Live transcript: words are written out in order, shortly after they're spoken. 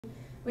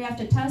We have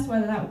to test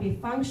whether that would be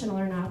functional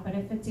or not, but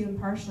if it's even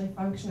partially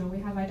functional, we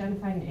have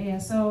identified an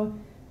ASO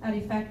that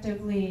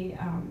effectively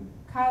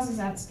causes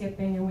that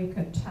skipping, and we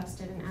could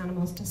test it in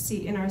animals to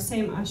see, in our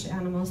same usher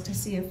animals, to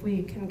see if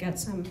we can get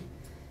some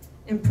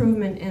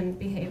improvement in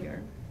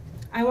behavior.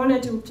 I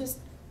wanted to just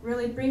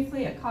really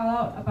briefly call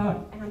out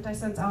about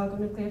antisense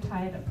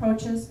oligonucleotide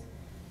approaches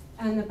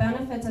and the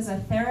benefits as a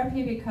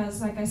therapy,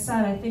 because like I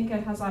said, I think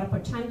it has a lot of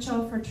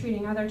potential for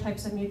treating other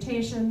types of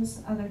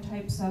mutations, other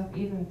types of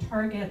even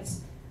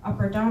targets, up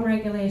or down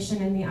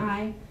regulation in the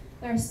eye.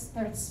 They're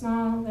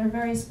small, they're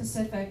very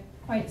specific,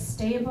 quite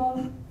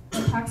stable. The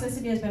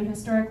toxicity has been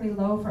historically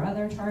low for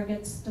other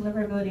targets.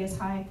 Deliverability is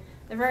high.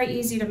 They're very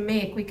easy to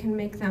make. We can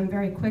make them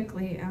very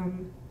quickly.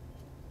 And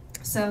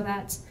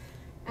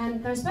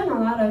there's been a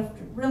lot of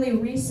really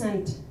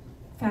recent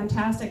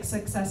fantastic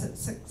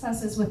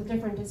successes with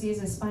different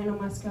diseases, spinal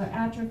muscular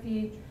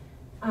atrophy,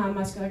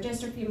 muscular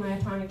dystrophy,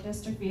 myotonic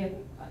dystrophy, and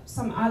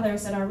some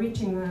others that are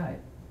reaching the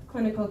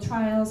clinical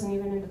trials and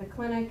even into the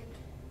clinic.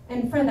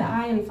 And for the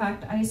eye, in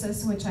fact,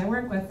 ISIS, which I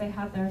work with, they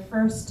had their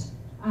first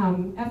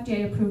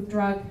FDA-approved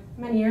drug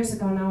many years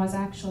ago now, is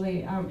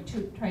actually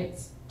to treat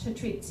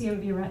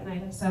CMV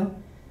retinitis. So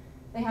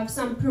they have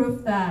some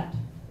proof that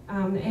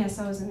the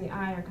ASOs in the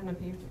eye are going to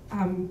be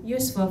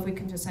useful if we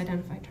can just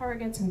identify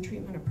targets and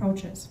treatment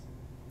approaches.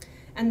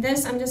 And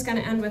this, I'm just going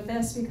to end with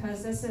this,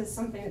 because this is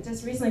something that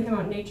just recently came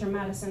out in Nature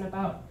Medicine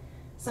about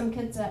some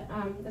kids that,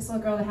 this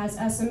little girl that has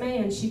SMA,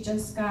 and she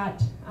just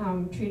got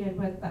treated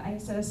with the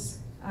ISIS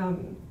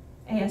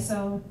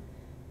ASO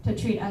to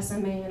treat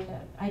SMA, and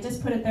I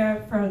just put it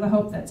there for the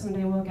hope that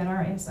someday we'll get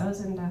our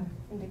ASOs into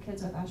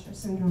kids with Usher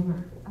syndrome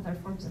or other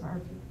forms of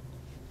RP.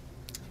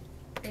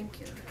 Thank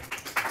you.